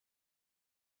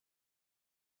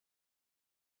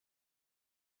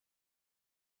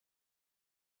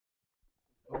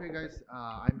Okay, guys,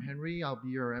 I'm Henry. I'll be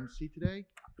your MC today.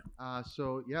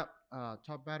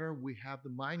 Top batter, we have the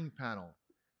mining panel.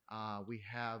 We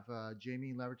have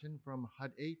Jamie Leverton from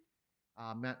HUD 8,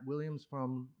 Matt Williams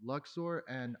from Luxor,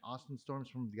 and Austin Storms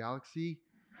from the Galaxy.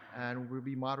 And we'll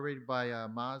be moderated by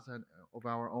Maz of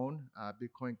our own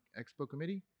Bitcoin Expo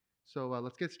committee. So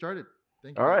let's get started.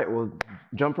 Thank you, All guys. right, we'll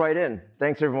jump right in.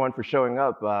 Thanks everyone for showing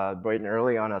up bright and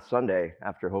early on a Sunday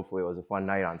after hopefully it was a fun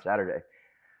night on Saturday.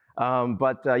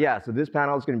 So this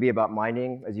panel is going to be about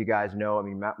mining. As you guys know, I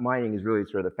mean, mining is really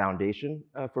sort of the foundation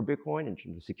for Bitcoin in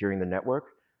terms of securing the network.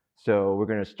 So we're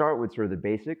going to start with sort of the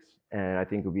basics, and I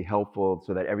think it'll be helpful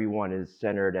so that everyone is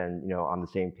centered and on the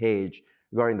same page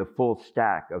regarding the full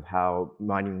stack of how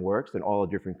mining works and all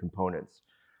the different components.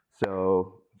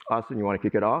 So Austin, you want to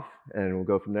kick it off, and we'll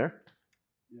go from there?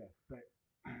 Yeah,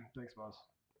 thanks, boss.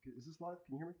 Is this live?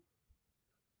 Can you hear me?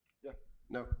 Yeah.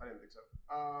 No, I didn't think so.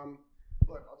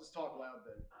 Look, I'll just talk loud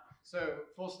then. So,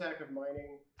 full stack of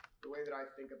mining, the way that I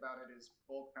think about it is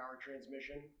bulk power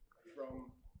transmission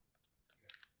from...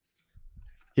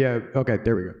 Yeah, okay,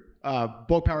 there we go.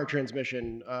 Bulk power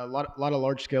transmission, a lot of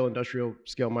large-scale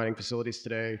industrial-scale mining facilities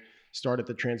today start at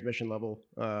the transmission level,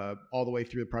 all the way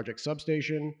through the project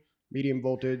substation, medium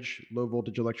voltage, low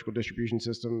voltage electrical distribution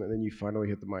system, and then you finally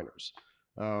hit the miners.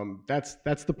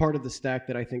 That's the part of the stack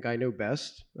that I think I know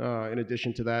best. In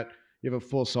addition to that, you have a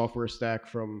full software stack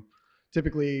from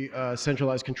typically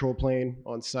centralized control plane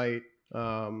on site,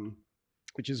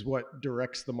 which is what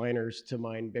directs the miners to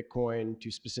mine Bitcoin to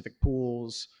specific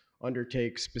pools,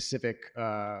 undertake specific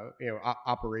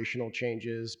operational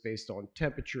changes based on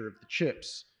temperature of the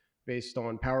chips, based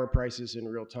on power prices in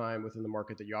real time within the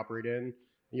market that you operate in.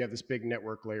 You have this big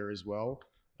network layer as well.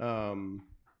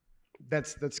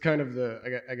 That's kind of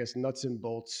the, I guess, nuts and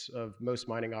bolts of most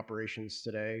mining operations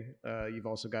today. You've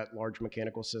also got large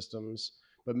mechanical systems,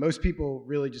 but most people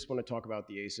really just want to talk about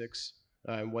the ASICs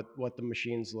and what the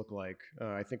machines look like.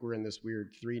 I think we're in this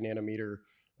weird 3 nanometer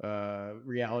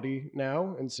reality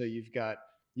now, and so you've got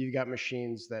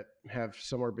machines that have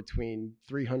somewhere between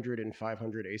 300 and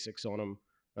 500 ASICs on them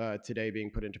today being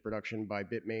put into production by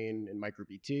Bitmain and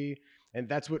MicroBT. And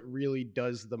that's what really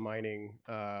does the mining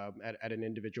at an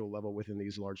individual level within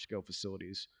these large-scale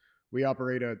facilities. We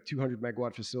operate a 200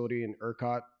 megawatt facility in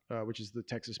ERCOT, which is the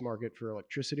Texas market for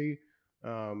electricity,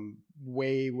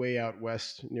 way out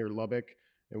west near Lubbock.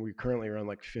 And we currently run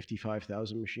like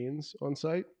 55,000 machines on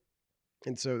site.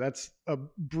 And so that's a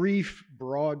brief,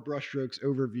 broad brushstrokes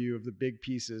overview of the big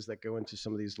pieces that go into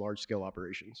some of these large-scale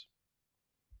operations.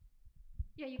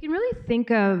 Yeah, you can really think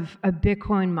of a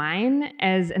Bitcoin mine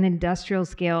as an industrial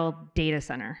scale data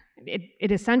center.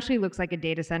 It essentially looks like a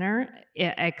data center,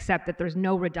 except that there's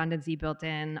no redundancy built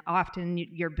in. Often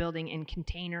you're building in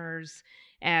containers,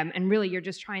 and really you're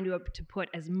just trying to put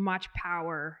as much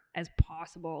power as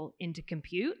possible into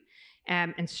compute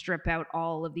and strip out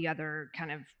all of the other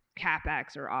kind of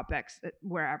CapEx or OpEx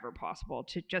wherever possible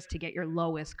to get your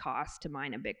lowest cost to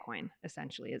mine a Bitcoin,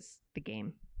 essentially, is the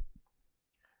game.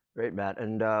 Great, Matt.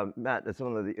 And Matt,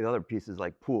 some of the other pieces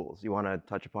like pools. You want to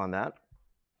touch upon that?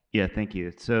 Yeah, thank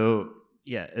you. So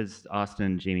yeah, as Austin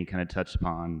and Jamie kind of touched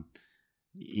upon,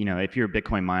 if you're a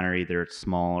Bitcoin miner, either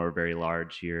small or very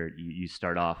large, you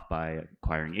start off by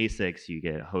acquiring ASICs, you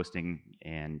get hosting,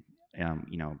 and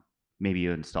maybe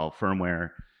you install firmware.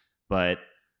 But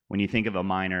when you think of a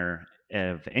miner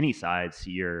of any size,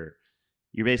 you're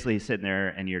basically sitting there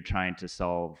and you're trying to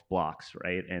solve blocks,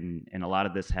 right? And a lot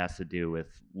of this has to do with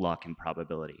luck and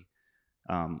probability.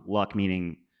 Luck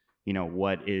meaning,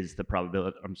 what is the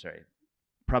probability?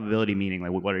 Probability meaning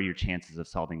like what are your chances of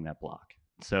solving that block?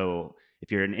 So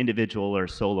if you're an individual or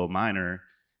solo miner,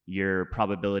 your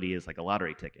probability is like a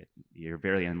lottery ticket. You're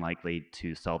very unlikely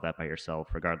to solve that by yourself,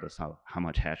 regardless of how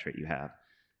much hash rate you have.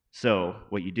 So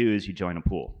what you do is you join a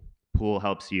pool. Pool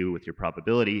helps you with your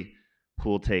probability.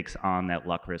 Pool takes on that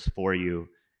luck risk for you,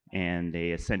 and they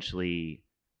essentially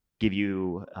give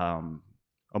you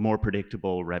a more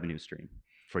predictable revenue stream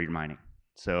for your mining.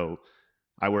 So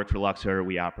I work for Luxor.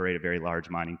 We operate a very large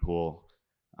mining pool.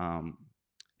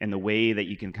 And the way that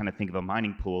you can kind of think of a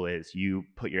mining pool is you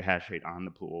put your hash rate on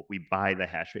the pool. We buy the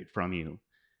hash rate from you,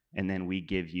 and then we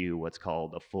give you what's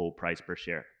called a full price per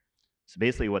share. So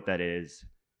basically what that is,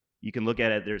 you can look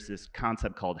at it, there's this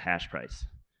concept called hash price.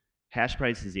 Hash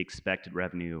price is the expected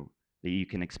revenue that you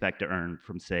can expect to earn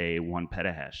from, say, 1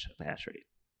 petahash of hash rate.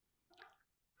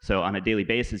 So on a daily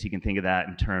basis, you can think of that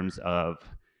in terms of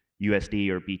USD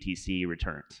or BTC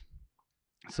returns.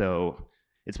 So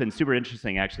it's been super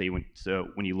interesting, actually, when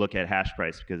you look at hash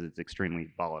price, because it's extremely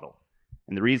volatile.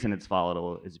 And the reason it's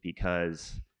volatile is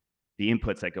because the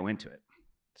inputs that go into it.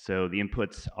 So the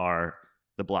inputs are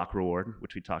the block reward,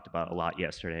 which we talked about a lot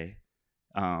yesterday,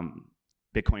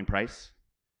 Bitcoin price,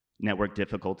 network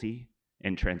difficulty,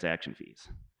 and transaction fees.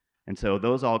 And so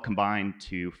those all combine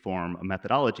to form a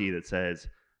methodology that says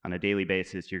on a daily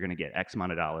basis, you're going to get X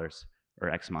amount of dollars or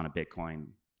X amount of Bitcoin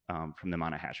from the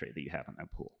amount of hash rate that you have on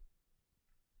that pool.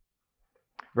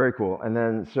 Very cool. And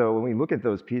then, so when we look at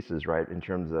those pieces, right, in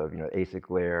terms of,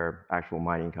 ASIC layer, actual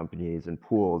mining companies and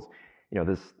pools,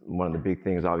 one of the big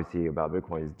things obviously about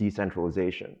Bitcoin is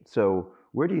decentralization. So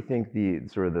where do you think the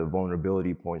sort of the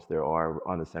vulnerability points there are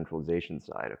on the centralization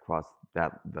side across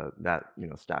that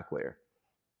stack layer?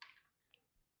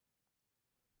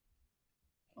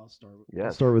 I'll start with, yes.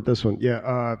 I'll start with this one.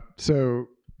 Yeah. So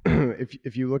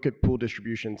if you look at pool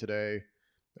distribution today,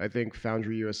 I think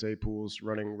Foundry USA pools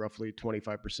running roughly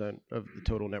 25% of the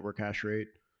total network hash rate.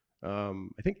 I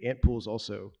think Ant pool's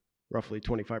also roughly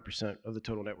 25% of the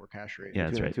total network hash rate. Yeah,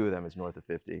 that's right. Two of them is north of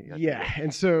 50. Yeah,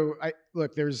 and so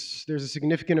there's a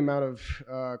significant amount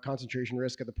of concentration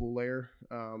risk at the pool layer.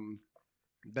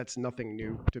 That's nothing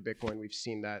new to Bitcoin. We've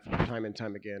seen that time and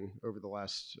time again over the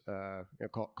last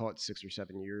call it 6 or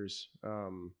 7 years.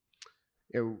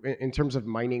 In terms of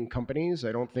mining companies,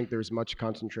 I don't think there's much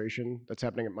concentration that's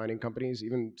happening at mining companies.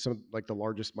 Even some like the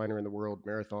largest miner in the world,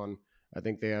 Marathon, I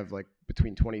think they have like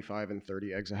between 25 and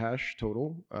 30 exahash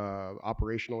total,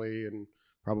 operationally and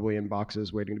probably in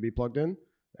boxes waiting to be plugged in.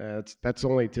 That's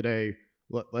only today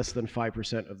less than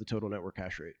 5% of the total network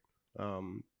hash rate.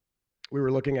 We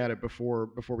were looking at it before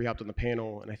we hopped on the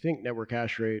panel, and I think network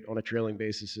hash rate on a trailing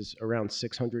basis is around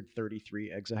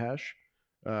 633 exahash,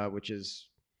 which is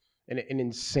an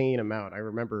insane amount. I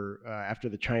remember after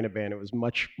the China ban, it was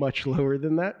much lower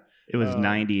than that. It was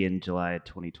 90 in July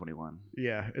 2021.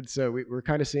 Yeah, and so we're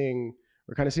kind of seeing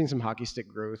some hockey stick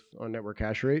growth on network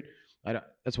hash rate.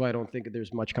 That's why I don't think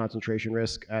there's much concentration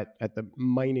risk at the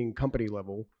mining company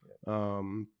level.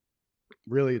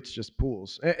 Really, it's just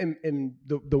pools. And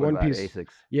the one piece, ASICs?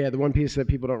 Yeah, the one piece that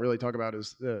people don't really talk about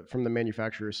is from the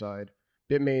manufacturer side.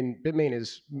 Bitmain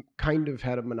has kind of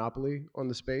had a monopoly on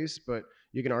the space, but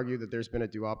you can argue that there's been a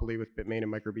duopoly with Bitmain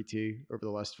and MicroBT over the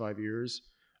last 5 years.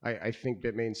 I think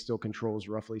Bitmain still controls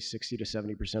roughly 60 to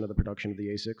 70% of the production of the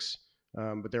ASICs,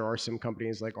 but there are some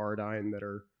companies like Ardine that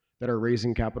are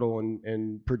raising capital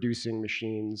and producing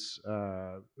machines,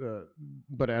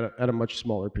 but at a much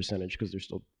smaller percentage because they're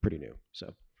still pretty new.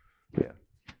 So, yeah.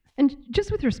 And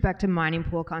just with respect to mining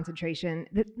pool concentration,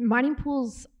 the mining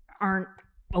pools aren't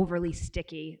overly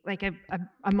sticky. Like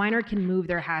a miner can move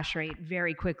their hash rate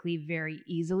very quickly, very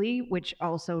easily, which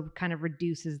also kind of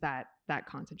reduces that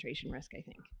concentration risk, I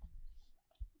think.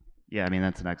 Yeah, I mean,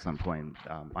 that's an excellent point.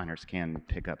 Miners can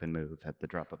pick up and move at the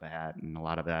drop of a hat, and a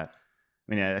lot of that,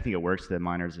 I mean, I think it works to the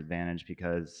miners' advantage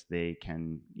because they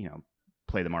can,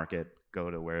 play the market,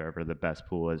 go to wherever the best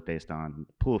pool is based on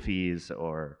pool fees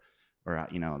or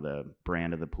the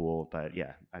brand of the pool. But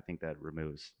yeah, I think that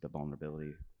removes the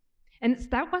vulnerability. And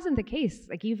that wasn't the case.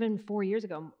 Like even 4 years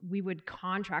ago, we would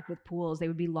contract with pools. They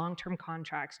would be long-term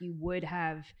contracts. You would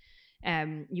have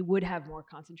more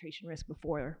concentration risk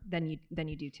before than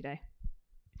you do today.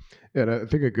 Yeah, and I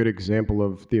think a good example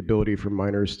of the ability for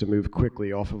miners to move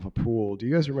quickly off of a pool. Do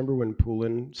you guys remember when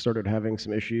Poolin started having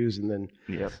some issues, and then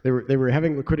Yes. they were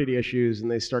having liquidity issues, and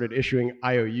they started issuing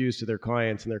IOUs to their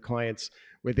clients, and their clients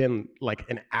within like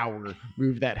an hour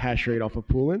moved that hash rate off of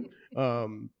Poolin.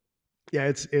 Yeah,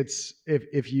 it's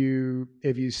if you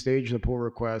stage the pull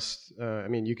request, I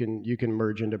mean you can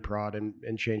merge into prod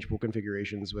and change pool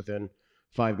configurations within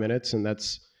 5 minutes, and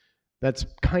that's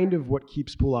kind of what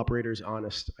keeps pool operators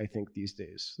honest, I think, these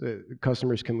days. The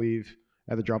customers can leave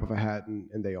at the drop of a hat,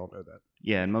 and they all know that.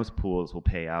 Yeah, and most pools will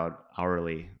pay out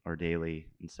hourly or daily,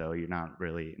 and so you're not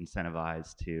really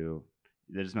incentivized to.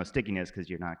 There's no stickiness because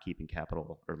you're not keeping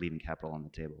capital or leaving capital on the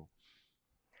table.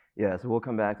 Yeah, so we'll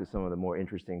come back to some of the more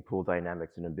interesting pool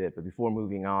dynamics in a bit. But before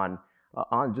moving on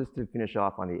just to finish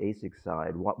off on the ASIC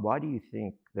side, why do you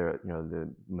think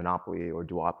the monopoly or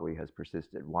duopoly has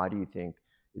persisted? Why do you think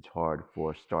it's hard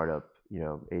for startup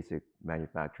ASIC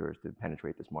manufacturers to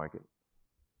penetrate this market?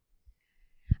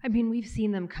 I mean, we've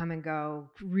seen them come and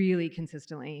go really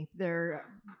consistently.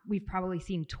 We've probably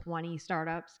seen 20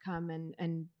 startups come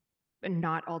and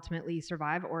not ultimately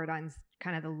survive. Oradine's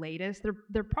kind of the latest.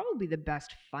 They're probably the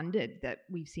best funded that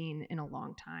we've seen in a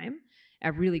long time.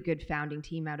 A really good founding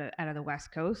team out of the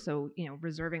West Coast. So,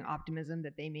 reserving optimism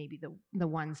that they may be the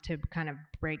ones to kind of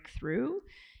break through.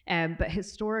 But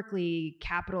historically,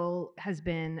 capital has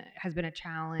been a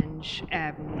challenge.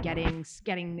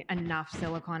 Getting enough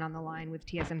silicon on the line with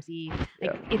TSMC,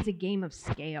 it's a game of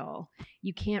scale.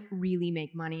 You can't really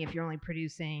make money if you're only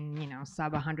producing,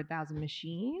 sub 100,000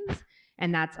 machines.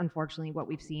 And that's unfortunately what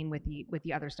we've seen with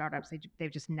the other startups.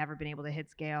 They've just never been able to hit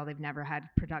scale. They've never had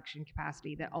production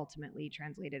capacity that ultimately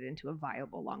translated into a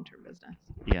viable long-term business.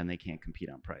 Yeah, and they can't compete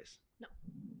on price. No,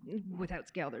 without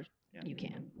scale, you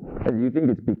can. And do you think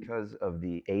it's because of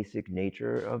the ASIC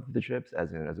nature of the chips, as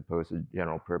opposed to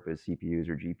general purpose CPUs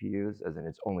or GPUs, as in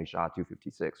it's only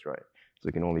SHA-256, right? So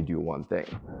it can only do one thing.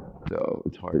 So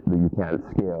it's hard, you can't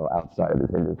scale outside of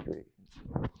this industry.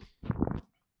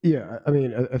 Yeah, I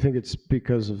mean, I think it's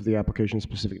because of the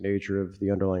application-specific nature of the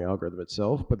underlying algorithm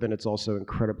itself, but then it's also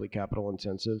incredibly capital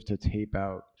intensive to tape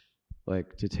out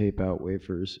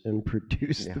wafers and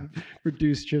produce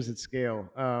chips at scale.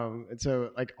 And so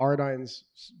like R9's,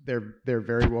 they're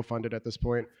very well funded at this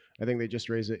point. I think they just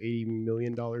raised an $80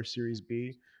 million Series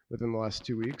B within the last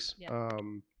 2 weeks. Yep.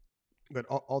 But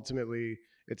ultimately,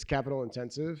 it's capital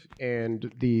intensive,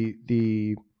 and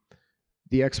the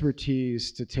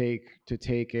expertise to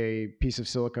take a piece of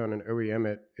silicon and OEM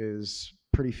it is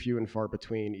pretty few and far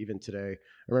between even today.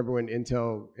 I remember when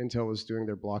Intel was doing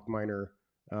their block miner.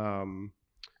 I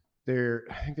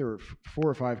think there were 4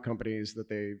 or 5 companies that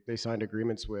they signed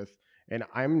agreements with, and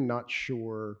I'm not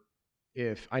sure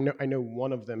if I know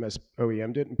one of them has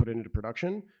OEM'd it and put it into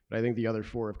production, but I think the other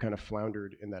 4 have kind of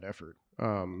floundered in that effort.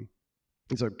 And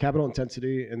so capital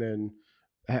intensity, and then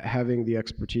having the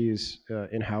expertise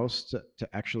in-house to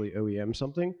actually OEM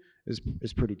something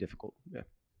is pretty difficult. Yeah.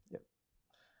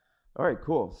 All right,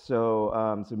 cool.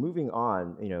 So moving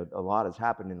on, a lot has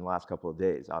happened in the last couple of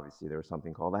days. Obviously, there was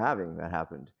something called the halving that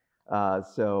happened.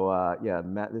 Yeah,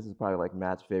 Matt, this is probably like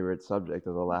Matt's favorite subject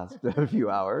of the last few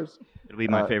hours. It'll be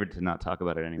my favorite to not talk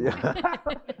about it anymore. Yeah.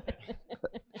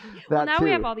 Well, now too.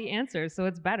 we have all the answers, so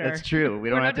it's better. That's true. We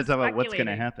don't have to talk about what's going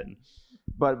to happen.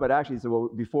 But actually,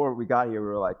 before we got here, we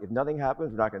were like, if nothing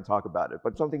happens, we're not going to talk about it.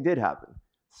 But something did happen.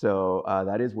 So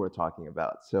that is worth talking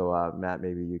about. So Matt,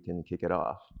 maybe you can kick it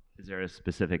off. Is there a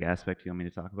specific aspect you want me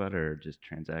to talk about, or just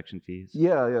transaction fees?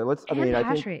 Yeah. Let's. And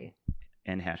hash rate.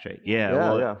 And hash rate.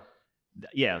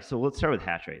 Yeah. So let's start with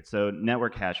hash rate. So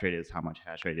network hash rate is how much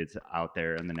hash rate is out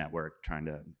there in the network trying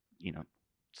to,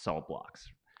 solve blocks.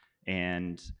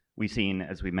 And we've seen,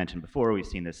 as we mentioned before, we've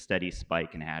seen this steady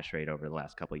spike in hash rate over the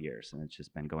last couple of years, and it's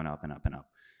just been going up and up and up.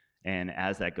 And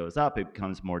as that goes up, it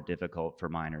becomes more difficult for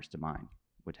miners to mine,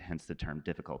 which hence the term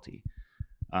difficulty.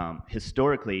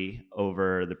 Historically,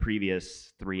 over the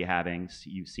previous 3 halvings,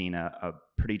 you've seen a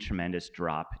pretty tremendous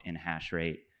drop in hash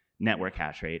rate, network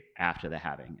hash rate after the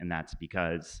halving, and that's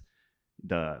because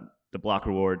the block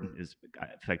reward is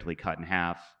effectively cut in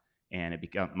half, and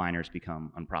miners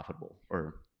become unprofitable.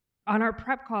 On our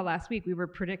prep call last week, we were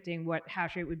predicting what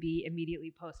hash rate would be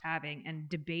immediately post-halving and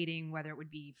debating whether it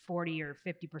would be 40 or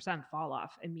 50% fall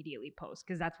off immediately post,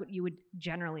 because that's what you would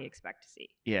generally expect to see.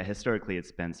 Yeah, historically,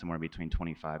 it's been somewhere between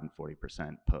 25 and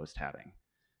 40% post-halving.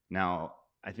 Now,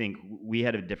 I think we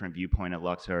had a different viewpoint at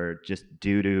Luxor just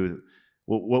due to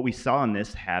what we saw in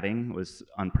this halving was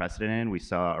unprecedented. We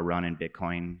saw a run in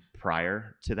Bitcoin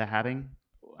prior to the halving,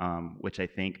 which I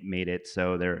think made it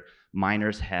so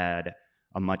miners had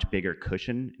a much bigger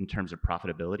cushion in terms of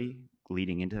profitability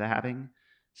leading into the halving.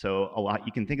 So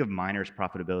you can think of miners'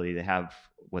 profitability, they have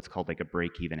what's called like a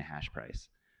break-even hash price.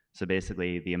 So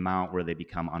basically the amount where they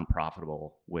become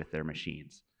unprofitable with their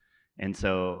machines. And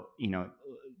so,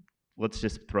 let's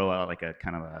just throw out like a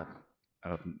kind of a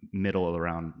middle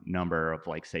around number of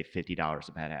like, say, $50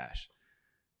 a petahash.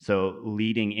 So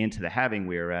leading into the halving,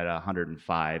 we were at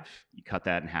 105. You cut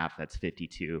that in half, that's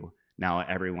 52. Now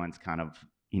everyone's kind of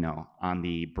on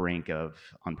the brink of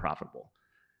unprofitable.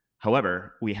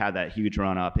 However, we had that huge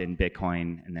run up in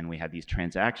Bitcoin, and then we had these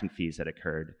transaction fees that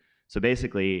occurred. So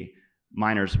basically,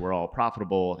 miners were all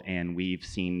profitable, and we've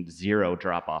seen 0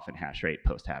 drop off in hash rate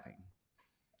post-halving,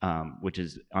 which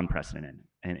is unprecedented.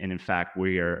 And in fact,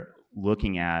 we are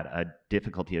looking at a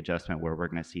difficulty adjustment where we're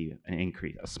going to see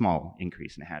a small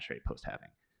increase in hash rate post-halving,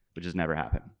 which has never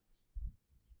happened.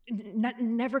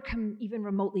 Never come even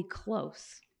remotely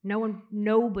close.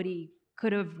 Nobody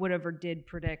would have, or did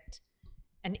predict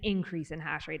an increase in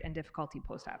hash rate and difficulty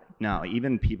post-halving. No,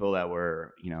 even people that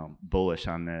were, bullish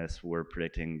on this were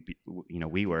predicting,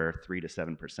 we were 3 to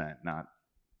 7%, not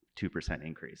 2%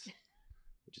 increase,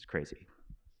 which is crazy.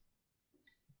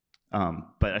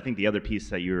 But I think the other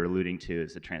piece that you were alluding to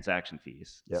is the transaction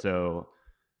fees. Yep. So,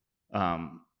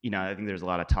 I think there's a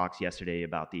lot of talks yesterday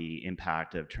about the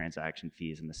impact of transaction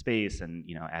fees in the space, and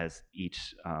as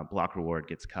each block reward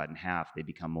gets cut in half, they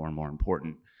become more and more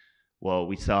important. Well,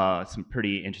 we saw some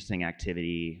pretty interesting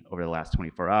activity over the last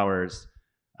 24 hours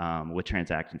with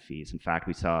transaction fees. In fact,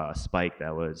 we saw a spike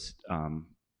that was, I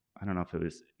don't know if it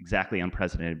was exactly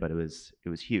unprecedented, but it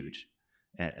was huge.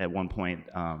 At one point,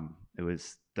 It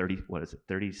was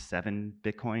 37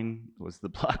 Bitcoin was the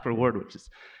block reward, which is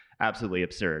absolutely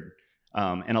absurd.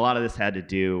 And a lot of this had to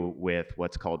do with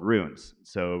what's called runes.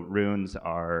 So runes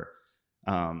are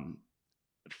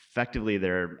effectively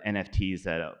they're NFTs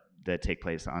that take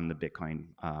place on the Bitcoin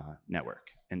network.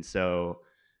 And so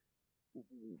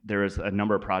there was a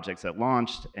number of projects that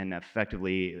launched, and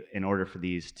effectively, in order for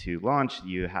these to launch,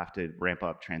 you have to ramp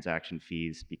up transaction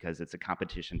fees because it's a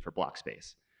competition for block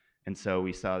space. And so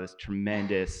we saw this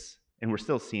tremendous, and we're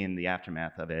still seeing the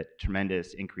aftermath of it,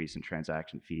 tremendous increase in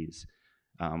transaction fees,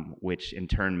 which in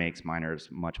turn makes miners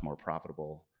much more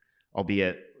profitable.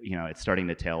 Albeit, it's starting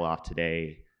to tail off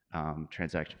today.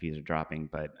 Transaction fees are dropping,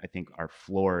 but I think our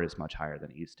floor is much higher than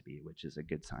it used to be, which is a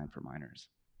good sign for miners.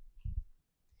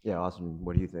 Yeah, Austin,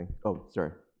 what do you think? Oh,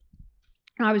 sorry.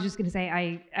 I was just going to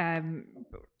say,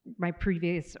 my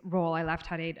previous role, I left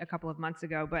Hut 8 a couple of months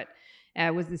ago, but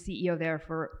was the CEO there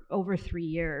for over 3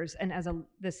 years. And as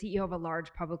the CEO of a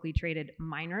large publicly traded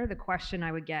miner, the question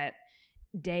I would get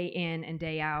day in and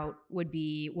day out would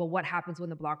be, well, what happens when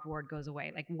the block reward goes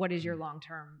away? Like, what is your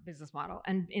long-term business model?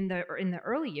 And in the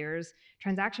early years,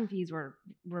 transaction fees were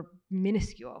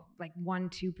minuscule, like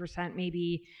 1-2%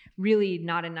 maybe, really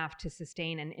not enough to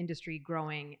sustain an industry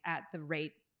growing at the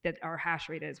rate that our hash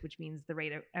rate is, which means the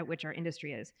rate at which our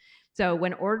industry is. So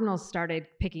when ordinals started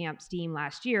picking up steam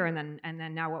last year, and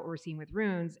then now what we're seeing with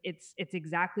runes, it's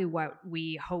exactly what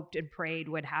we hoped and prayed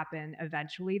would happen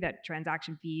eventually, that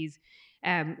transaction fees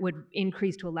would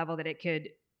increase to a level that it could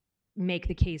make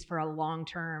the case for a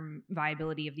long-term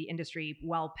viability of the industry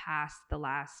well past the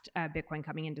last Bitcoin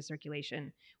coming into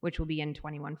circulation, which will be in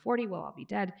 2140. We'll all be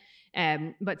dead.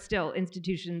 But still,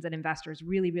 institutions and investors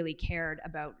really, really cared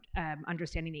about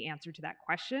understanding the answer to that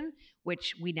question,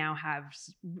 which we now have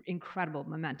incredible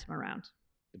momentum around.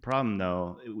 The problem,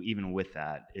 though, even with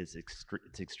that, is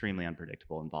it's extremely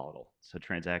unpredictable and volatile. So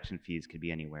transaction fees could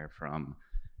be anywhere from,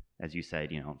 as you said,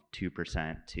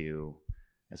 2% to,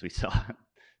 as we saw,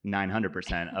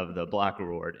 900% of the block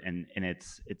reward, and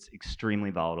it's extremely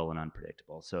volatile and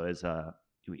unpredictable. So as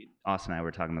Austin and I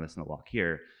were talking about this in the walk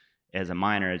here, as a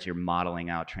miner, as you're modeling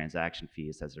out transaction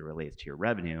fees as it relates to your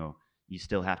revenue, you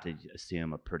still have to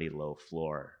assume a pretty low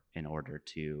floor in order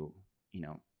to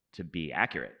be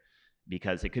accurate,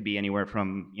 because it could be anywhere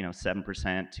from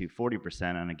 7% to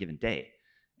 40% on a given day.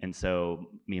 And so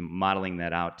modeling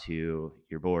that out to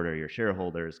your board or your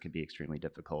shareholders can be extremely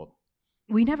difficult.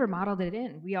 We never modeled it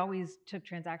in. We always took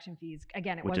transaction fees.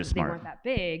 Again, it wasn't, they weren't that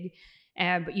big,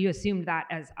 but you assumed that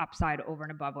as upside over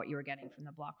and above what you were getting from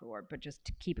the block reward. But just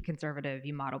to keep it conservative,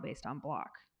 you model based on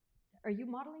block. Are you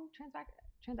modeling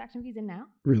transaction fees in now?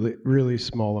 Really, really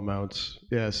small amounts.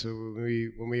 Yeah. So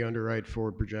when we underwrite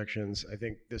forward projections, I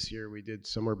think this year we did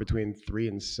somewhere between 3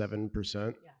 and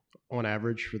 7% on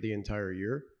average for the entire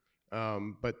year.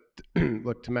 But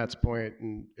look, to Matt's point,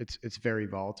 and it's very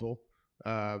volatile.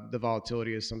 The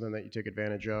volatility is something that you take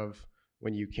advantage of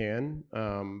when you can.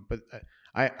 But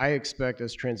I expect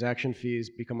as transaction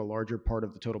fees become a larger part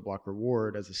of the total block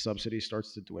reward, as the subsidy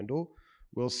starts to dwindle,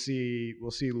 we'll see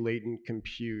latent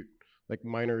compute, like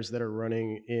miners that are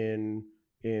running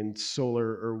in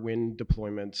solar or wind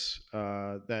deployments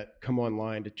that come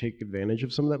online to take advantage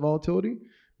of some of that volatility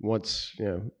once,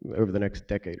 over the next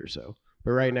decade or so.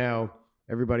 But right now,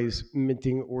 everybody's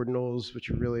minting ordinals,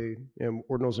 which are really,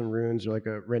 ordinals and runes are like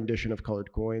a rendition of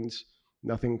colored coins.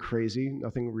 Nothing crazy,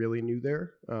 nothing really new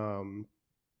there.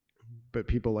 But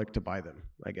people like to buy them,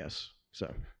 I guess.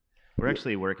 So we're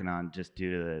actually working on, just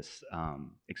due to this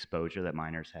exposure that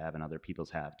miners have and other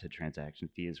people's have to transaction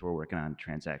fees, we're working on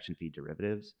transaction fee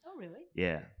derivatives. Oh, really?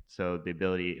 Yeah. So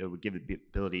it would give the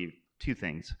ability, two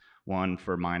things. One,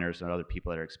 for miners and other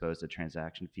people that are exposed to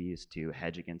transaction fees to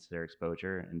hedge against their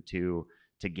exposure, and two,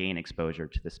 to gain exposure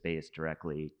to the space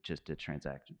directly just to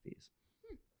transaction fees.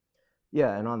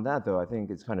 Yeah, and on that though, I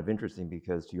think it's kind of interesting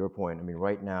because, to your point, I mean,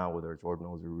 right now, whether it's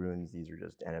ordinals or runes, these are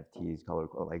just NFTs,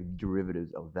 like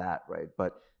derivatives of that, right?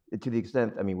 But to the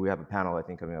extent, I mean, we have a panel I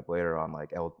think coming up later on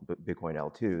like Bitcoin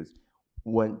L2s.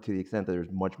 To the extent that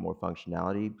there's much more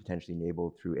functionality potentially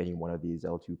enabled through any one of these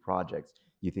L2 projects,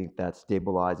 do you think that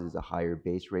stabilizes a higher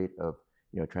base rate of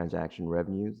transaction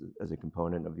revenues as a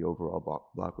component of the overall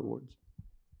block rewards?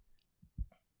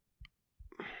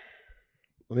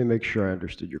 Let me make sure I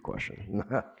understood your question.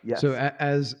 Yes. So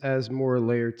as more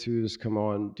layer 2s come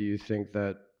on, do you think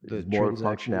that the more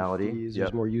transaction functionality, fees,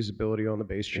 there's more usability on the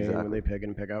base chain when they peg in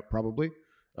and peg out? Probably.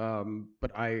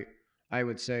 But I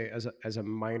would say as a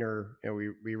miner,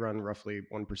 we run roughly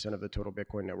 1% of the total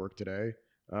Bitcoin network today.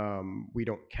 We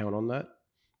don't count on that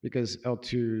because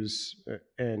L2s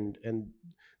and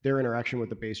their interaction with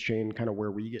the base chain, kind of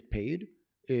where we get paid,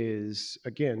 is,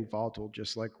 again, volatile,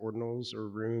 just like ordinals or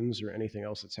runes or anything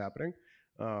else that's happening.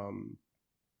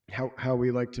 How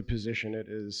we like to position it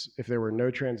is, if there were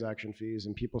no transaction fees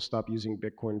and people stop using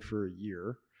Bitcoin for a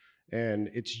year and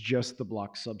it's just the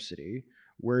block subsidy,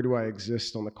 where do I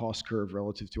exist on the cost curve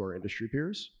relative to our industry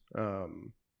peers?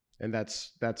 And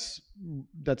that's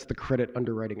the credit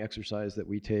underwriting exercise that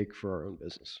we take for our own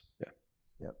business. Yeah.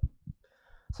 Yep.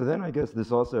 So then I guess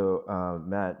this also,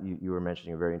 Matt, you were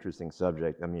mentioning a very interesting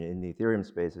subject. I mean, in the Ethereum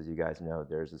space, as you guys know,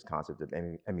 there's this concept of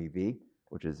MEV,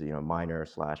 which is, miner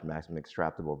 / maximum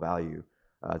extractable value.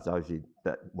 It's obviously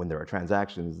that when there are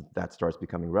transactions, that starts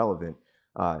becoming relevant.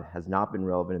 Has not been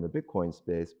relevant in the Bitcoin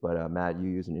space, but Matt, you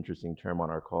use an interesting term on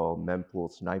our call, mempool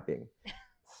sniping.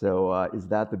 So is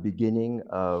that the beginning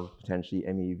of potentially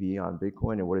MEV on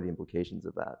Bitcoin, and what are the implications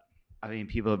of that? I mean,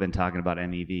 people have been talking about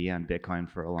MEV on Bitcoin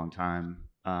for a long time.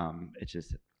 It's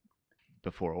just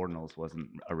before ordinals wasn't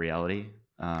a reality.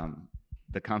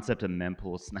 The concept of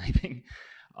mempool sniping,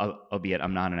 albeit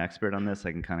I'm not an expert on this,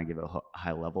 I can kind of give a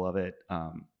high level of it.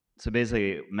 So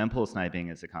basically, mempool sniping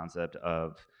is the concept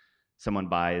of someone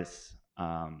buys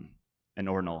an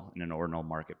ordinal in an ordinal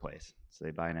marketplace. So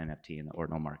they buy an NFT in the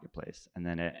ordinal marketplace, and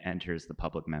then it enters the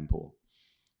public mempool.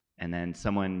 And then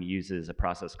someone uses a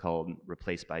process called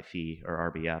replace by fee,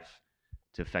 or RBF,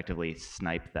 to effectively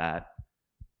snipe that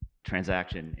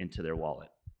transaction into their wallet.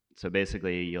 So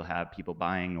basically, you'll have people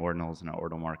buying ordinals in an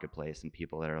ordinal marketplace, and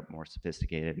people that are more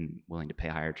sophisticated and willing to pay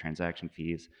higher transaction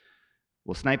fees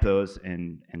will snipe those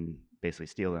and basically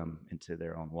steal them into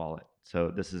their own wallet.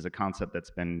 So this is a concept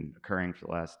that's been occurring for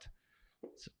the last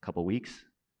couple weeks.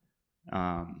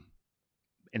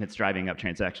 And it's driving up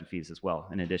transaction fees as well,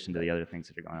 in addition to the other things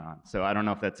that are going on. So I don't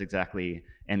know if that's exactly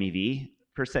MEV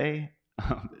per se.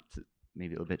 It's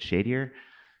maybe a little bit shadier,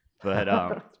 but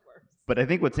I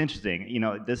think what's interesting,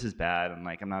 this is bad, and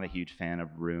I'm not a huge fan of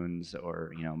runes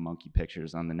or monkey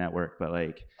pictures on the network, but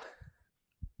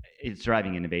it's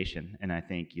driving innovation, and I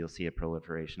think you'll see a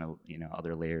proliferation of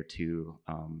other layer 2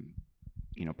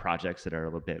 projects that are a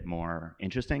little bit more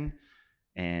interesting,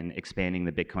 and expanding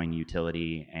the Bitcoin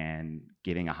utility and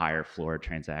giving a higher floor of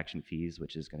transaction fees,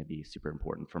 which is going to be super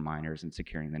important for miners and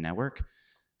securing the network.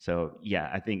 So yeah,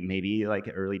 I think maybe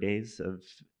early days of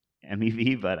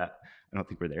MEV, but I don't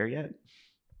think we're there yet.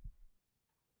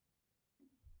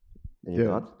 Any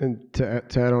thoughts? And to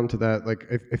add on to that,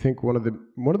 I think one of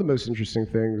the most interesting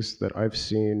things that I've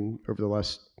seen over the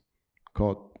last,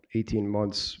 call it 18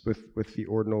 months with the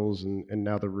ordinals and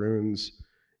now the runes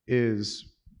is,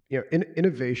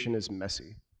 innovation is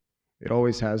messy. It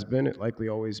always has been. It likely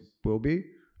always will be.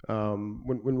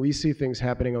 When we see things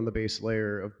happening on the base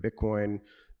layer of Bitcoin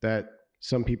that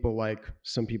some people like,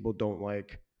 some people don't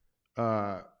like,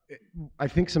 I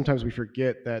think sometimes we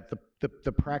forget that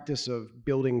the practice of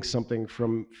building something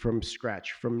from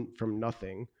scratch, from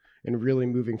nothing, and really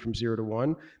moving from 0 to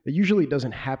 1, that usually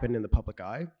doesn't happen in the public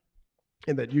eye,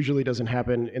 and that usually doesn't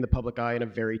happen in the public eye in a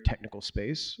very technical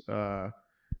space.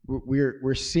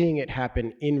 We're seeing it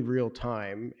happen in real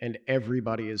time, and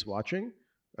everybody is watching.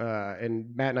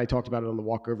 And Matt and I talked about it on the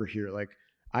walk over here.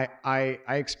 I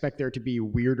expect there to be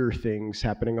weirder things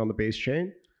happening on the base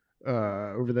chain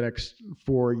over the next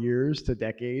 4 years to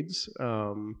decades,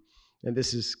 and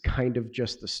this is kind of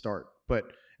just the start.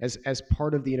 But as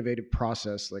part of the innovative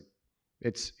process,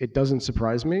 it doesn't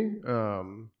surprise me.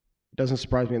 It doesn't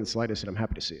surprise me in the slightest, and I'm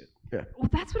happy to see it. Yeah. Well,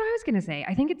 that's what I was going to say.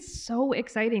 I think it's so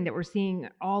exciting that we're seeing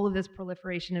all of this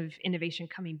proliferation of innovation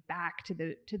coming back to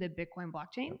the Bitcoin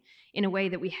blockchain in a way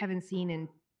that we haven't seen in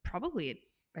probably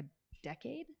a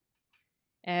decade.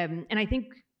 And I think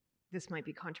this might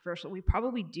be controversial. We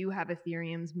probably do have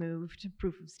Ethereum's move to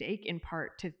proof of stake in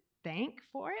part to thank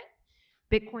for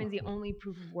it. Bitcoin's the only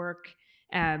proof of work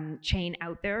chain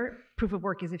out there. Proof of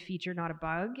work is a feature, not a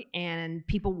bug, and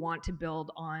people want to build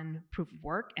on proof of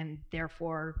work, and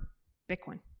therefore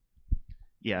Bitcoin.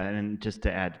 Yeah, and just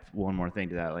to add one more thing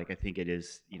to that, I think it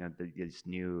is, these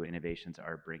new innovations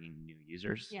are bringing new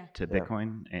users to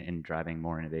Bitcoin and driving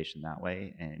more innovation that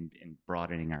way, and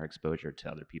broadening our exposure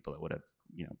to other people that would have,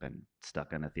 been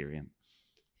stuck on Ethereum.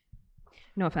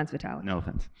 No offense, Vitalik. No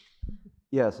offense.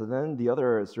 Yeah, so then the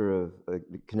other sort of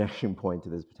connection point to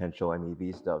this potential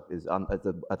MEV stuff is at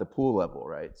the pool level,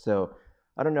 right? So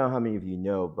I don't know how many of you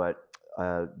know, but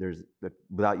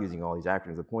without using all these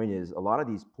acronyms, the point is a lot of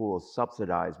these pools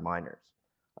subsidize miners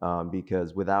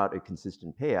because without a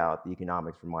consistent payout, the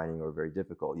economics for mining are very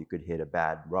difficult. You could hit a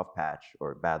bad rough patch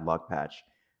or a bad luck patch,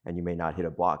 and you may not hit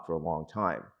a block for a long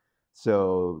time.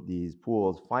 So these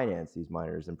pools finance these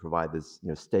miners and provide this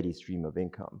steady stream of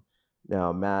income.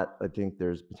 Now, Matt, I think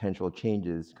there's potential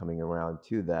changes coming around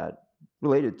to that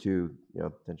related to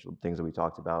potential things that we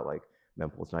talked about, like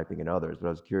mempool sniping and others. But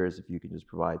I was curious if you could just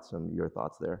provide some of your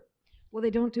thoughts there. Well, they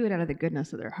don't do it out of the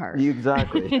goodness of their heart.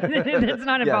 Exactly. That's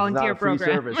not a Yeah, volunteer it's not a free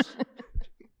program. service.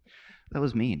 That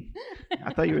was mean.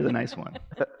 I thought you were the nice one.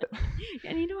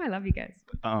 And I love you guys.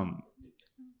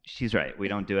 She's right. We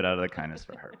don't do it out of the kindness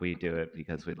for her. We do it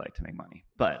because we'd like to make money.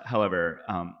 But however,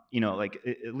 like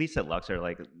at least at Luxor,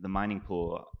 like the mining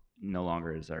pool no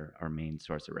longer is our main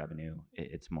source of revenue.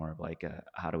 It's more of like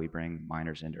how do we bring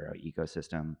miners into our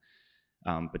ecosystem?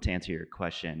 But to answer your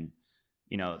question,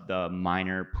 the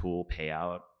miner pool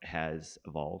payout has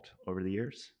evolved over the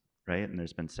years, right? And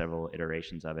there's been several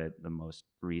iterations of it. The most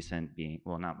recent being,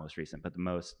 well, not most recent, but the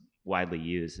most widely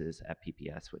used is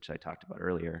FPPS, which I talked about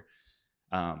earlier.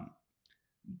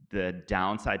 The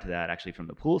downside to that, actually, from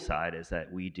the pool side, is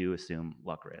that we do assume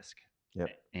luck risk. Yep.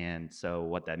 And so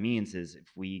what that means is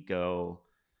if we go,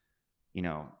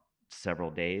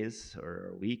 several days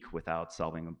or a week without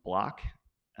solving a block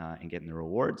and getting the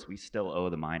rewards, we still owe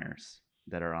the miners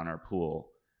that are on our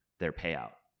pool their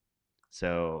payout.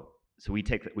 So we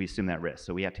assume that risk.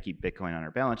 So we have to keep Bitcoin on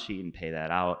our balance sheet and pay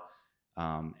that out.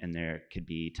 And there could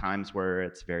be times where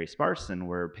it's very sparse and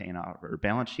we're paying off our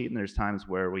balance sheet, and there's times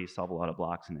where we solve a lot of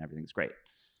blocks and everything's great.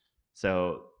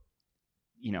 So,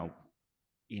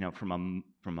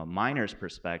 from a miner's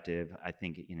perspective, I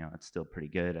think it's still pretty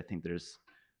good. I think there's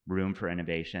room for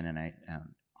innovation, and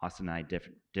Austin and I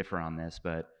differ on this,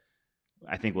 but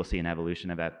I think we'll see an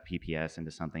evolution of PPS into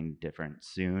something different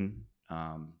soon.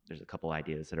 There's a couple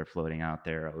ideas that are floating out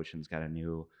there. Ocean's got a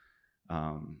new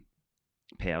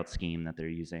payout scheme that they're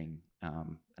using. I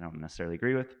don't necessarily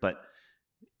agree with, but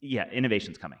yeah,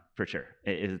 innovation's coming for sure.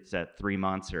 It's at 3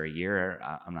 months or a year.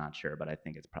 I'm not sure, but I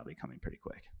think it's probably coming pretty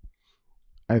quick.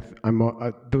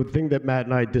 The thing that Matt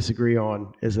and I disagree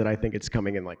on is that I think it's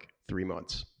coming in like 3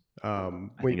 months. I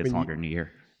think it's longer than a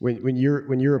year. When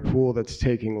you're a pool that's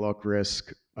taking luck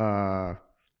risk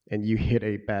and you hit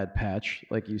a bad patch,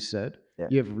 like you said,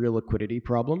 you have real liquidity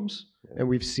problems. And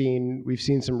we've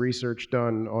seen some research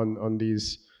done on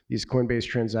these Coinbase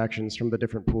transactions from the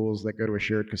different pools that go to a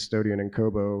shared custodian in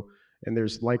Kobo, and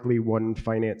there's likely one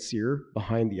financier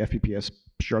behind the FPPS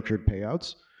structured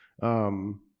payouts.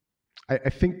 I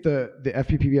think the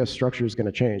FPPS structure is going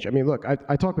to change. I mean, look,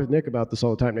 I talk with Nick about this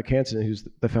all the time, Nick Hansen, who's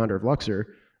the founder of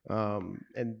Luxor,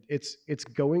 and it's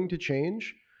going to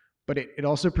change, but it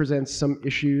also presents some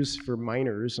issues for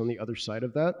miners on the other side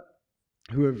of that,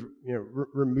 who have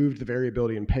removed the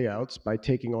variability in payouts by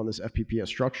taking on this FPPS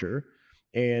structure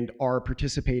and are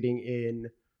participating in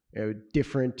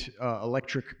different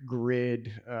electric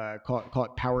grid, call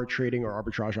it power trading or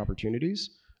arbitrage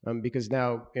opportunities. Because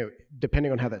now,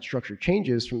 depending on how that structure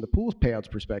changes from the pool's payouts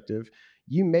perspective,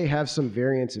 you may have some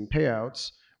variance in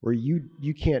payouts where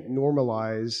you can't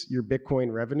normalize your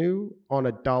Bitcoin revenue on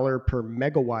a dollar per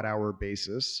megawatt hour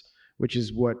basis, which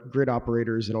is what grid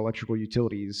operators and electrical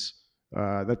utilities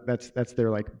that's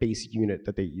their like base unit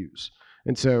that they use.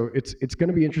 And so it's going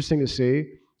to be interesting to see.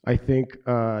 I think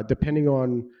depending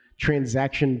on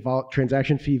transaction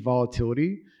fee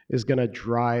volatility is going to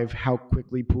drive how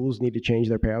quickly pools need to change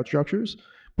their payout structures.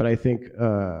 But I think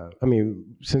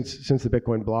since the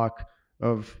Bitcoin block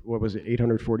of what was it,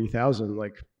 840,000,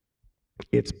 like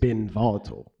it's been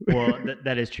volatile. Well,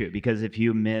 that is true, because if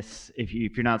you're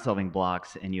not solving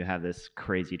blocks and you have this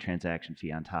crazy transaction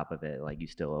fee on top of it, like you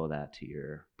still owe that to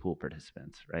your pool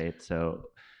participants, right? So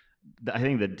I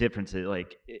think the difference is,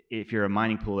 like, if you're a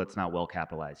mining pool that's not well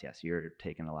capitalized, yes, you're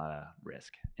taking a lot of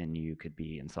risk and you could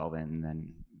be insolvent and then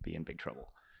be in big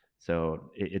trouble.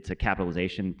 So it's a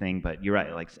capitalization thing, but you're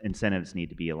right, like incentives need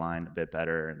to be aligned a bit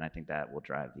better, and I think that will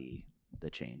drive the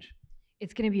change.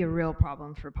 It's going to be a real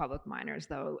problem for public miners,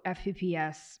 though.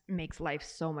 FPPS makes life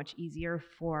so much easier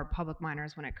for public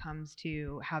miners when it comes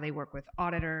to how they work with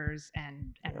auditors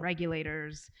and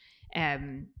regulators.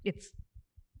 They're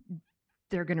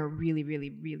going to really,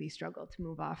 really, really struggle to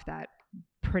move off that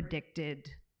predicted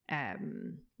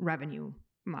revenue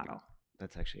model.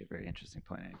 That's actually a very interesting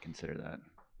point. I didn't consider that.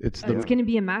 It's going to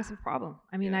be a massive problem.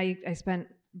 I mean, I spent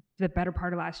the better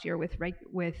part of last year with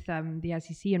the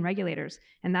SEC and regulators,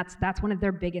 and that's one of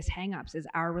their biggest hangups is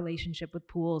our relationship with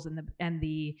pools and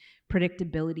the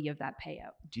predictability of that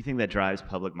payout. Do you think that drives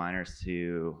public miners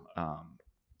to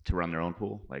run their own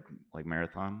pool, like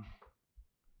Marathon?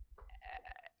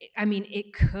 I mean,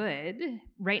 it could.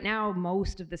 Right now,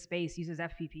 most of the space uses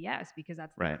FPPS because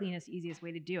that's the cleanest, easiest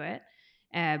way to do it.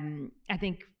 I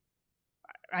think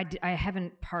I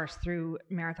haven't parsed through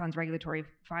Marathon's regulatory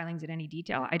filings in any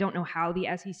detail. I don't know how the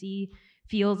SEC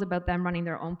feels about them running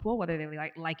their own pool, whether they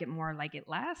like it more or like it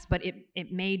less, but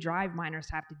it may drive miners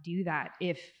to have to do that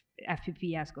if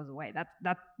FPPS goes away.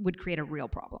 That would create a real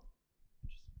problem.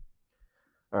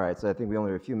 All right, so I think we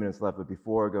only have a few minutes left, but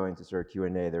before going to sort of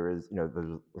Q&A, there is,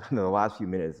 in the last few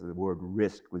minutes, the word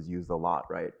risk was used a lot,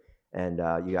 right? And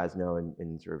you guys know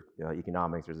in sort of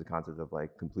economics, there's a concept of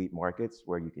like complete markets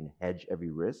where you can hedge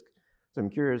every risk. So I'm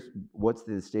curious, what's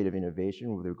the state of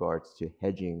innovation with regards to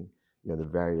hedging, the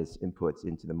various inputs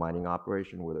into the mining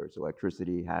operation, whether it's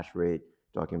electricity, hash rate,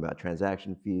 talking about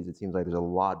transaction fees. It seems like there's a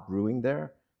lot brewing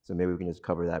there. So maybe we can just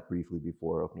cover that briefly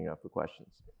before opening up for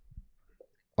questions.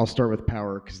 I'll start with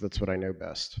power because that's what I know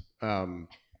best.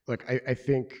 Look, I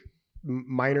think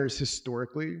miners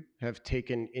historically have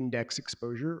taken index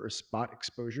exposure or spot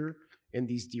exposure in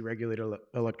these deregulated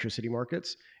electricity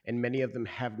markets, and many of them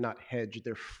have not hedged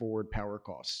their forward power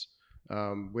costs.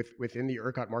 Within the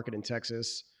ERCOT market in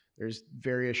Texas, there's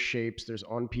various shapes. There's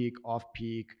on-peak,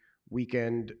 off-peak,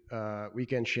 weekend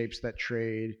shapes that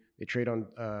trade. They trade on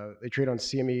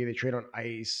CME. They trade on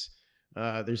ICE.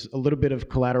 There's a little bit of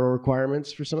collateral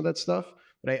requirements for some of that stuff,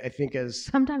 but I think as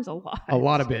sometimes a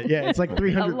lot of it, yeah, it's like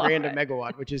 300 grand a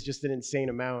megawatt, which is just an insane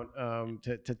amount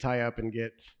to tie up and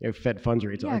get Fed funds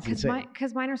rates. Yeah,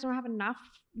 because miners don't have enough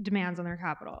demands on their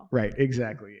capital. Right,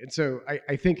 exactly. And so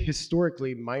I think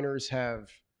historically miners have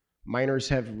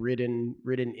ridden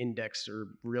index or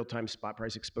real-time spot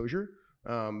price exposure,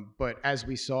 but as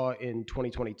we saw in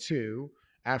 2022.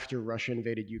 After Russia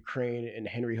invaded Ukraine and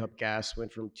Henry Hub gas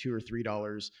went from $2 or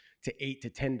 $3 to $8 to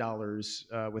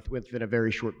 $10 within a very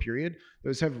short period,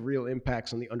 those have real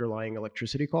impacts on the underlying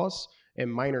electricity costs.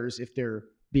 And miners, if they're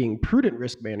being prudent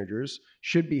risk managers,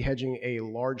 should be hedging a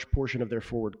large portion of their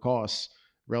forward costs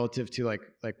relative to like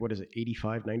what is it,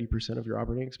 85, 90% of your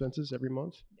operating expenses every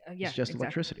month? Yeah, it's just exactly.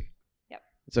 Electricity. Yep.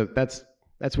 So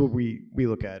that's what we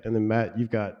look at. And then Matt,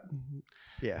 you've got,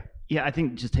 yeah. Yeah, I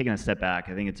think just taking a step back,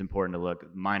 I think it's important to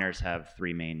look. Miners have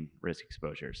three main risk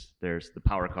exposures. There's the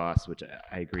power costs, which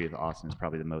I agree with Austin is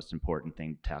probably the most important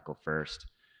thing to tackle first.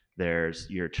 There's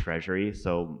your treasury.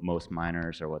 So most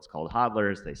miners are what's called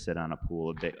hodlers. They sit on a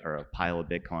pile of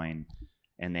Bitcoin,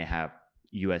 and they have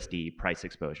USD price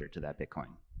exposure to that Bitcoin.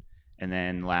 And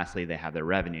then lastly, they have their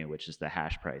revenue, which is the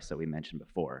hash price that we mentioned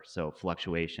before. So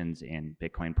fluctuations in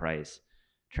Bitcoin price,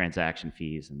 transaction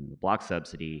fees, and the block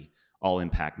subsidy all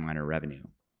impact miner revenue.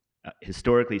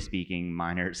 Historically speaking,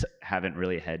 miners haven't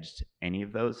really hedged any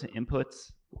of those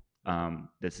inputs.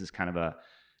 This is kind of a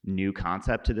new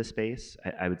concept to the space.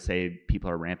 I would say people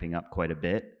are ramping up quite a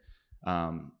bit.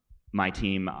 My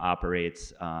team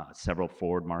operates several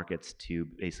forward markets to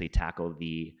basically tackle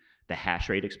the hash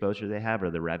rate exposure they have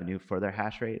or the revenue for their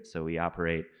hash rate. So we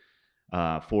operate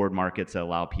forward markets that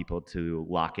allow people to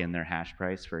lock in their hash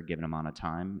price for a given amount of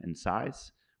time and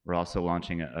size. We're also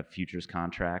launching a futures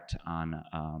contract on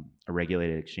a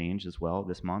regulated exchange as well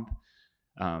this month.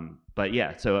 But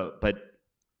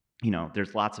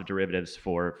there's lots of derivatives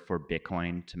for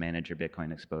Bitcoin to manage your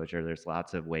Bitcoin exposure. There's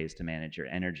lots of ways to manage your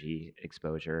energy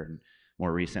exposure. And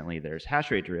more recently, there's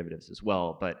hash rate derivatives as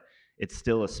well. But it's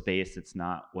still a space that's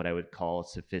not what I would call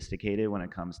sophisticated when it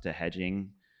comes to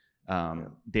hedging.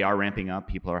 They are ramping up.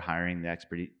 People are hiring the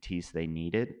expertise they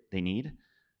need.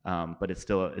 But it's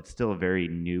still a very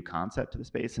new concept to the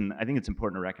space, and I think it's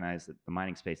important to recognize that the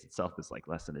mining space itself is like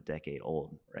less than a decade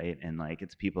old, right? And like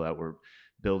it's people that were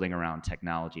building around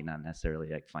technology, not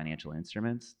necessarily like financial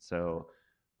instruments. So,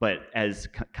 but as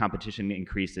competition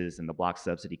increases and the block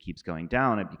subsidy keeps going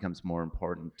down, it becomes more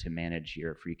important to manage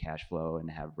your free cash flow and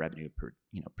have revenue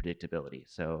predictability.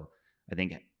 So I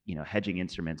think hedging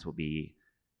instruments will be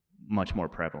much more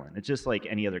prevalent. It's just like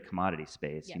any other commodity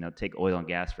space. Yeah. Take oil and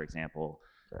gas, for example.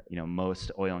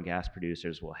 Most oil and gas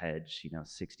producers will hedge,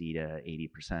 60 to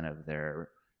 80% of their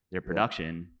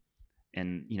production,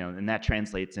 and and that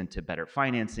translates into better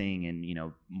financing and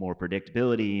more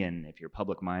predictability. And if you're a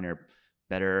public miner,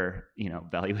 better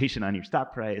valuation on your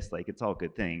stock price. Like it's all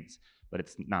good things, but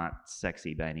it's not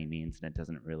sexy by any means, and it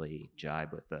doesn't really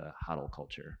jibe with the hodl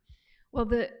culture. Well,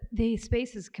 the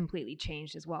space has completely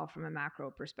changed as well from a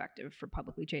macro perspective for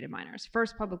publicly traded miners.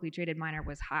 First publicly traded miner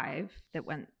was Hive that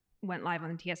went live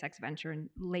on the TSX Venture in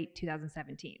late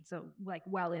 2017. So like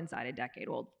well inside a decade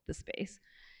old, the space.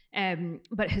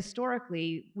 But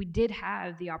historically, we did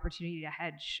have the opportunity to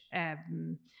hedge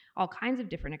all kinds of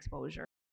different exposure.